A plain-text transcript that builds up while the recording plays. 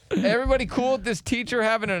Everybody cool with this teacher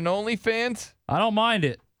having an OnlyFans? I don't mind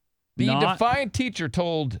it. The defiant teacher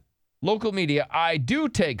told local media, I do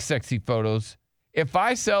take sexy photos. If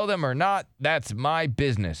I sell them or not, that's my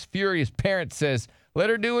business. Furious parent says, let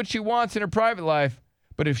her do what she wants in her private life,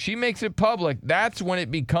 but if she makes it public, that's when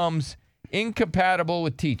it becomes incompatible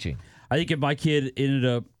with teaching. I think if my kid ended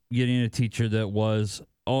up getting a teacher that was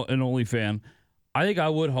an OnlyFan, I think I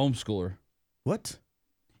would homeschool her. What?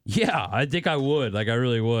 Yeah, I think I would. Like, I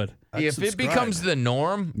really would. If it becomes the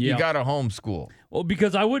norm, you got to homeschool. Well,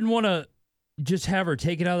 because I wouldn't want to just have her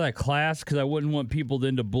taken out of that class because I wouldn't want people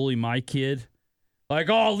then to bully my kid. Like,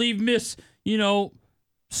 oh, leave Miss,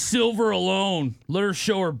 Silver alone. Let her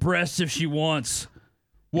show her breasts if she wants.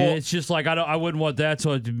 Well, and it's just like I wouldn't want that,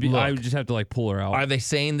 so I would just have to like pull her out. Are they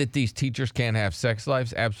saying that these teachers can't have sex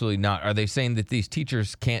lives? Absolutely not. Are they saying that these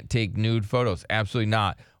teachers can't take nude photos? Absolutely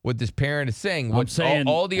not. What this parent is saying,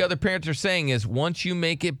 all the other parents are saying is once you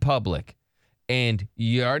make it public, and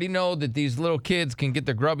you already know that these little kids can get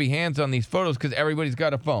their grubby hands on these photos because everybody's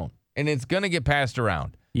got a phone, and it's going to get passed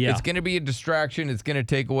around. Yeah. It's going to be a distraction. It's going to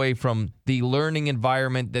take away from the learning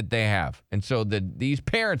environment that they have. And so these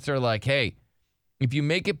parents are like, hey, if you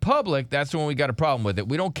make it public, that's when we got a problem with it.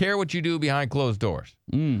 We don't care what you do behind closed doors.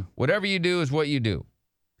 Whatever you do is what you do.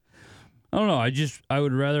 I don't know. I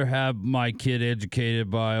would rather have my kid educated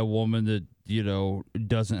by a woman that,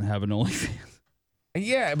 doesn't have an OnlyFans.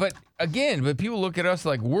 Yeah, but people look at us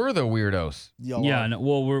like we're the weirdos. Yeah,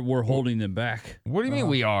 well, we're holding them back. What do you mean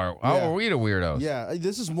we are? How are we the weirdos? Yeah,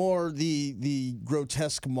 this is more the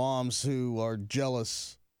grotesque moms who are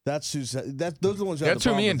jealous. Those are the ones. That's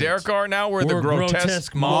who me and Derek are now. We're the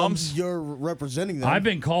grotesque moms. You're representing them. I've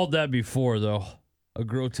been called that before, though. A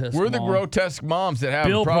grotesque. We're the grotesque moms that have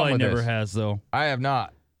Bill a problem probably with never has, though. I have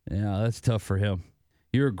not. Yeah, that's tough for him.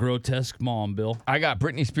 You're a grotesque mom, Bill. I got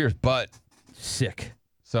Britney Spears' butt. Sick.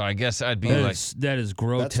 So I guess I'd be that is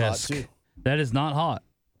grotesque. That's hot too. That is not hot.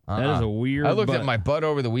 That is a weird. I looked at my butt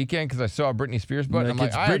over the weekend because I saw Britney Spears' butt. And I'm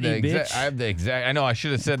like, I have the exact. I know I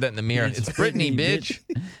should have said that in the mirror. It's Britney, bitch,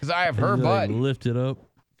 because I have her butt. Lift it up.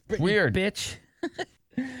 Weird, bitch.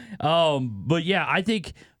 But yeah, I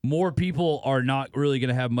think more people are not really going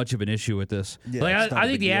to have much of an issue with this. Yeah, like, I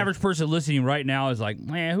think the average person listening right now is like,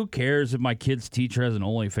 man, who cares if my kid's teacher has an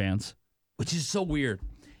OnlyFans? Which is so weird.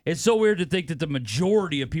 It's so weird to think that the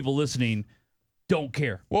majority of people listening don't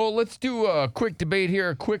care. Well, let's do a quick debate here,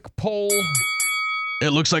 a quick poll. It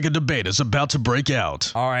looks like a debate is about to break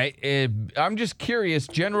out. All right. I'm just curious.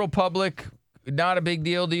 General public, not a big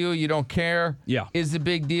deal to you? You don't care? Yeah. Is a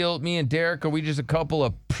big deal? Me and Derek, are we just a couple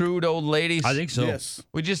of prude old ladies? I think so. Yes.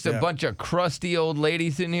 We're just a bunch of crusty old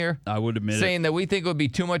ladies in here? I would admit saying that we think it would be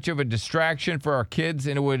too much of a distraction for our kids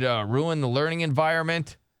and it would ruin the learning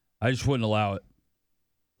environment? I just wouldn't allow it.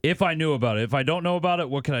 If I knew about it. If I don't know about it,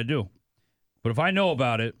 what can I do? But if I know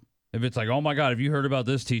about it, if it's like, oh my God, have you heard about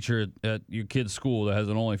this teacher at your kid's school that has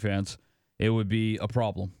an OnlyFans, it would be a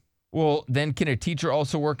problem. Well, then can a teacher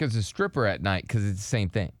also work as a stripper at night? Because it's the same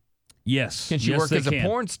thing. Yes. Can she work as a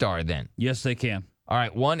porn star then? Yes, they can. All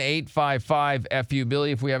right,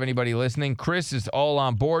 1-855-FU-Billy if we have anybody listening. Chris is all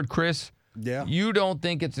on board. Chris, you don't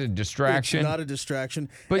think it's a distraction? It's not a distraction.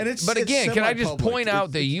 But again, can I just point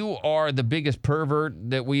out that you are the biggest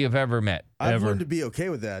pervert that we have ever met? I've learned to be okay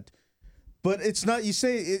with that. But it's not, you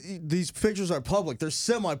say these pictures are public. They're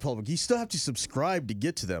semi-public. You still have to subscribe to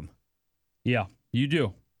get to them. Yeah, you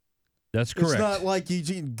do. That's correct. It's not like you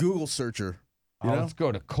Google searcher. Let's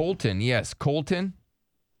go to Colton. Yes, Colton.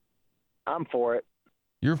 I'm for it.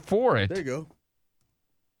 You're for it? There you go.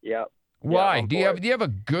 Yep. Why? Yeah, do you have a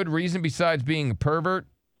good reason besides being a pervert?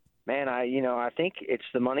 Man, I think it's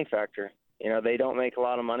the money factor. They don't make a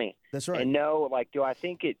lot of money. That's right. And do I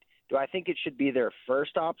think it should be their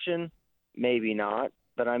first option? Maybe not.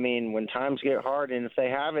 But I mean, when times get hard and if they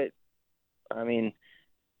have it, I mean,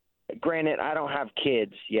 granted, I don't have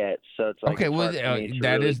kids yet, so it's like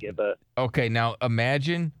okay. Now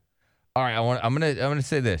imagine. All right, I'm gonna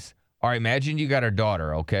say this. All right, imagine you got a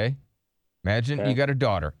daughter. Okay, imagine you got a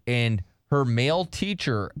daughter, and her male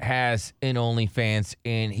teacher has an OnlyFans,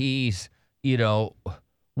 and he's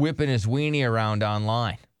whipping his weenie around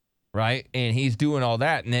online, right? And he's doing all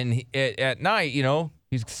that, and then at night,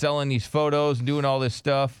 he's selling these photos and doing all this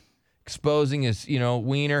stuff, exposing his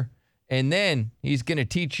wiener. And then he's going to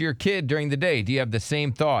teach your kid during the day. Do you have the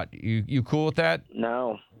same thought? You cool with that?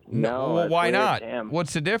 No. Well, why weird. not? Damn.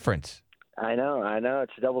 What's the difference? I know.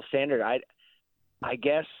 It's a double standard. I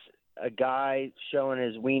guess a guy showing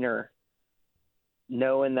his wiener,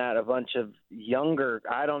 knowing that a bunch of younger,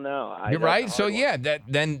 I don't know. You're right. So yeah,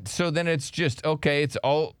 then it's just okay. It's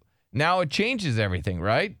all now. It changes everything,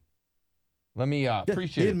 right? Let me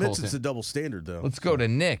appreciate He it, admits Colton. it's a double standard, though. Let's go to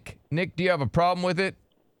Nick. Nick, do you have a problem with it?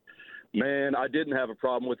 Man, I didn't have a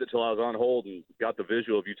problem with it till I was on hold and got the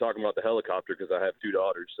visual of you talking about the helicopter because I have 2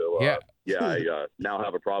 daughters. So, I now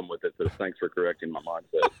have a problem with it. So thanks for correcting my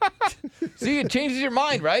mindset. See, it changes your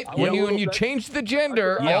mind, right? When you change the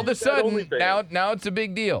gender, all of a sudden, now it's a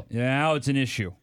big deal. Yeah, now it's an issue.